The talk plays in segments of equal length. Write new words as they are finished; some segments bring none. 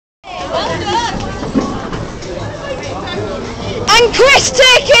And Chris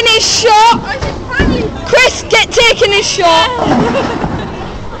taking his shot. Chris taking his shot.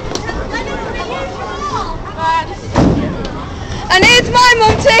 And here's my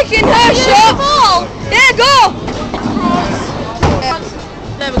mum taking her shot. Yeah, go.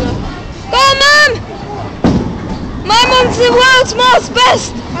 There we go. Go, Mum. My mum's the world's most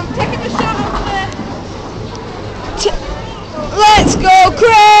best. I'm taking the shot over there. Let's go,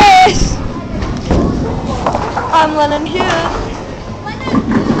 Chris. I'm Lennon here.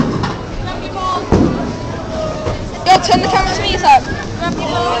 Yo, turn the camera to me, Zach.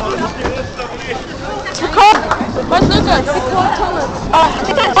 Record. Where's Lukas? Record Thomas.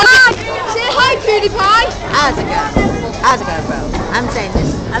 Say hi, PewDiePie. How's it going? How's it going, bro? I'm saying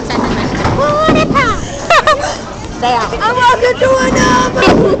this message to PewDiePie. Stay out. I'm walking to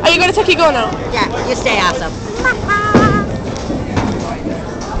another. Are you going to take your go now? Yeah, you stay awesome.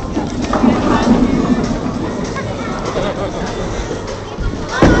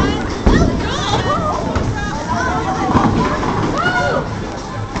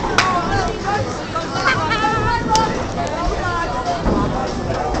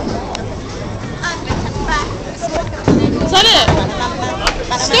 Is that it?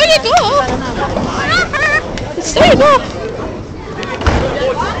 There you go. There you go.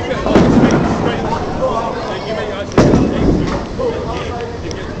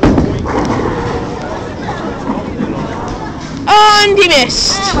 And he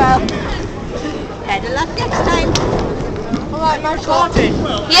missed. Yeah, well, better luck next time. Alright, my shot.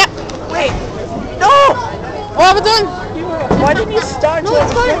 Yep. Wait. No! What have I done? Why didn't you start? No,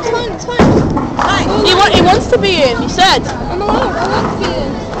 it's fine, it's fine, it's fine. He wants to be in, he said. I'm allowed, I want to be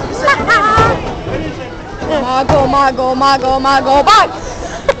in. My go, back!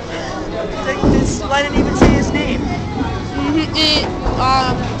 Did Lennon even say his name? Do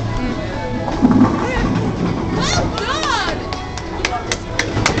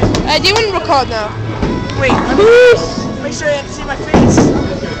you want to record now? Wait, make sure you have to see my face.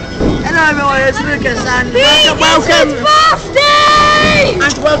 Hello everyone, it's Lukas and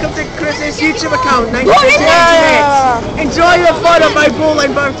welcome to Chris's YouTube account, 1998. Enjoy your fun at my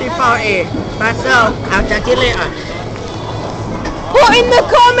bowling birthday party. That's all, I'll chat to you later. Put in the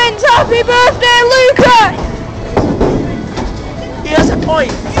comments, happy birthday, Lukas! He has a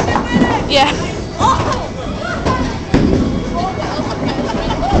point. Yeah.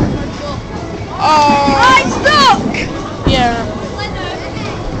 Oh. I'm stuck! Yeah.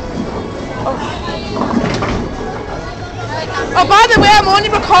 Oh, by the way, I'm only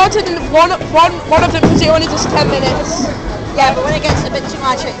recording one of them because it only does 10 minutes. Yeah, but when it gets a bit too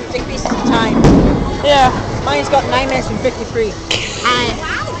much, it decreases the time. Yeah. Mine's got 9 minutes and 53.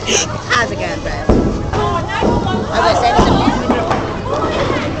 How's it going, bro? I was saying something.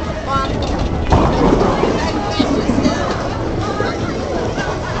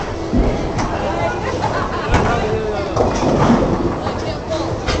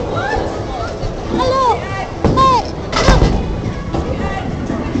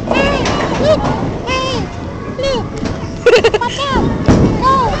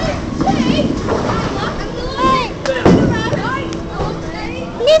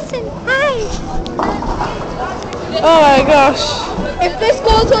 Oh my gosh. If this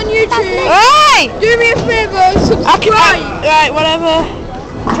goes on YouTube, Hey! do me a favour, subscribe. Right, whatever.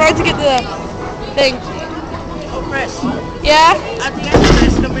 Trying to get the thing. Oh, Chris. Yeah? At the end of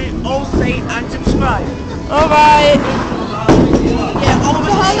this, can we all say and subscribe? Alright. Yeah, all of us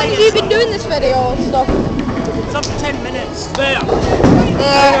So how long say have you been doing this video and stuff? It's up to 10 minutes. There.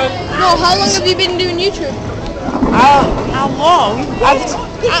 No, how long have you been doing YouTube? How long?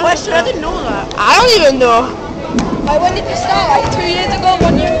 Good question, I didn't know that. I don't even know. Like, when did you start? Like 2 years ago,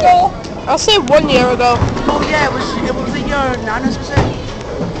 1 year ago? I'll say 1 year ago. Oh yeah, it was it your nana's, was it?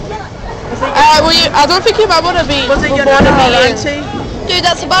 I don't think you might want to be. Was it your born nana in or the auntie? Dude,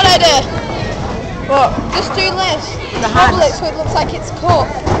 that's a bad idea. What? Just do this. The Double it hands. so it looks like it's cut.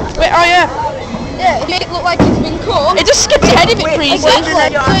 Wait, oh yeah. Yeah, make it look like it's been cut. It just skips ahead if it freezes. Exactly. So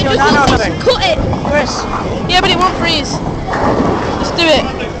it Your just nana looks thing. like cut it. Chris. Yeah, but it won't freeze. Just do it.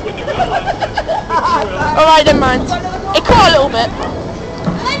 Alright, never mind. It cut a little bit.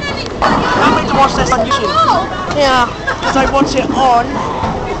 I'm going to watch this on YouTube. Yeah. Because I watch it on.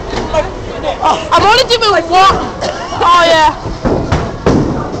 I'm only doing one. Oh yeah.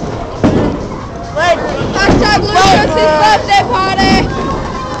 Wait. Hashtag Lukas' birthday party.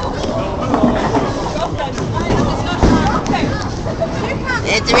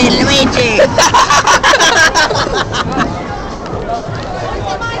 It's me, Luigi.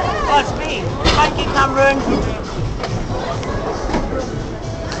 That's me. Thank you, Camron.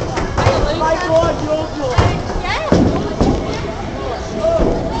 My God, your God.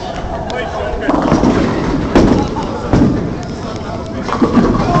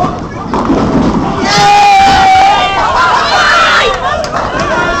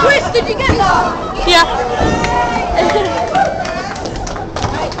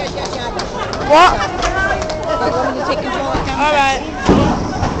 What? Alright.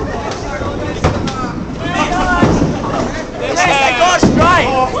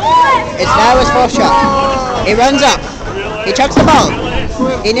 It's now his first shot. He runs up. He chucks the ball.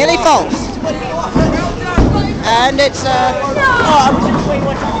 He nearly falls. And it's a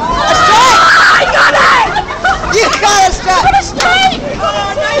strike! I got it! You got a strike! What a strike!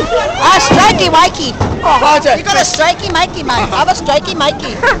 A strikey Mikey. You got a strikey Mikey, man. Have a strikey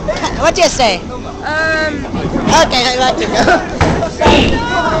Mikey. What do you say? Okay, I like to go.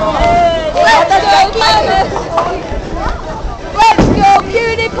 Let's go,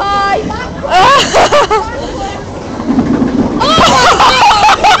 cutie pie!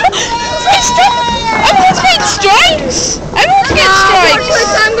 Everyone's getting strikes! Everyone's getting strikes!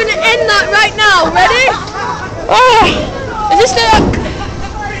 I'm going to end that right now. Ready? Oh, is this the...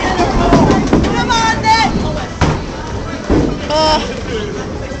 Come on then!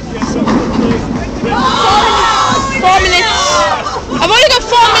 4 minutes. I've only got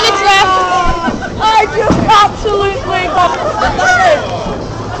 4 minutes left. I just absolutely got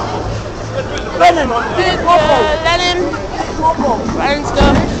Lennon. Lennon's go.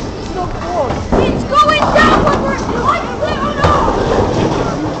 It's going down whether it's like it or not!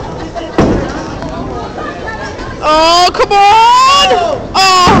 Oh, come on!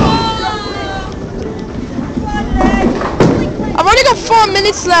 Oh! I've only got 4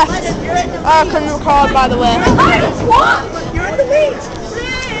 minutes left. I can record, by the way. What? You're in the lead!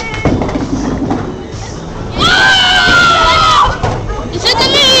 It's in the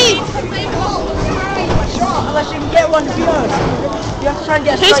lead! Unless you can get one to be honest. You have to try and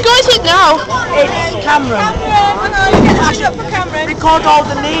get a Whose strike. go is it now? It's Camron. Get that shot for Camron. Record all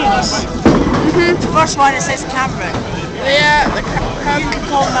the names. The first one it says Camron. Yeah, the You can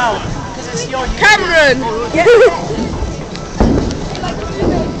call now because it's your Camron!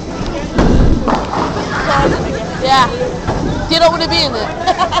 Yeah. Do you not want to be in it?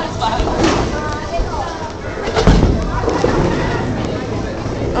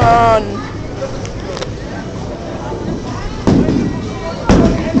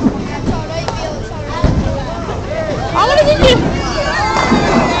 I'm gonna give you.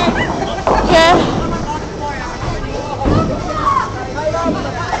 Okay.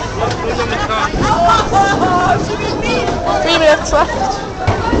 Three minutes left.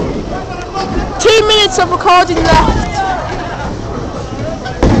 2 minutes of recording left.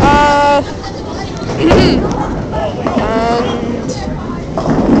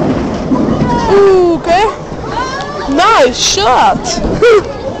 Ooh, okay. Nice shot.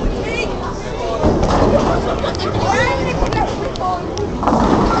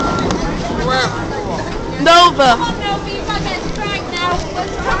 Nova.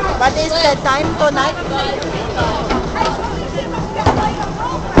 What is the time tonight?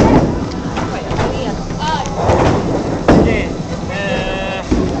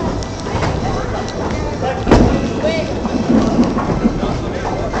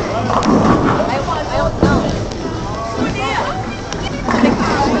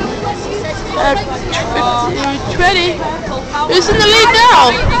 Who's in the lead now?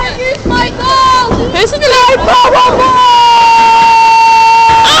 Use my goal! Who's in the lead? Ow!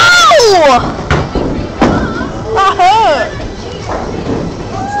 That hurt.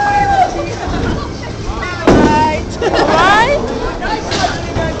 Right?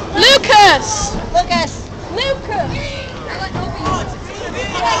 Lukas!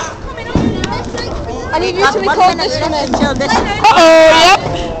 I need you to record this for me. Uh-oh, yep.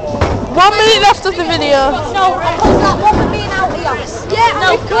 1 minute left of the video. No, that wasn't being out here. Yeah,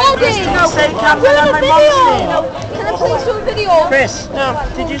 I'm recording. Did you say Camron and my video. mom's name? Can I please do a video? Chris, No.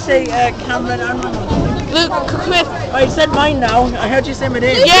 did you say Camron and my mom's name? Luke, quick. Oh, you said mine now. I heard you say my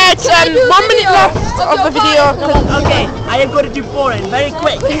name. Yeah, it's 1 minute left of the video. Okay, I am going to do boring very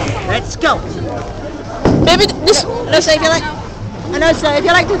quick. Let's go. Maybe this. Also, if you like, and also if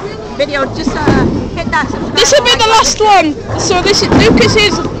you like the video, just hit that subscribe. This will be the last one. So this is Lucas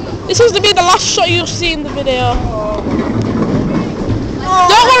is. This is to be the last shot you'll see in the video.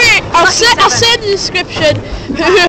 Don't worry, I'll say in the description who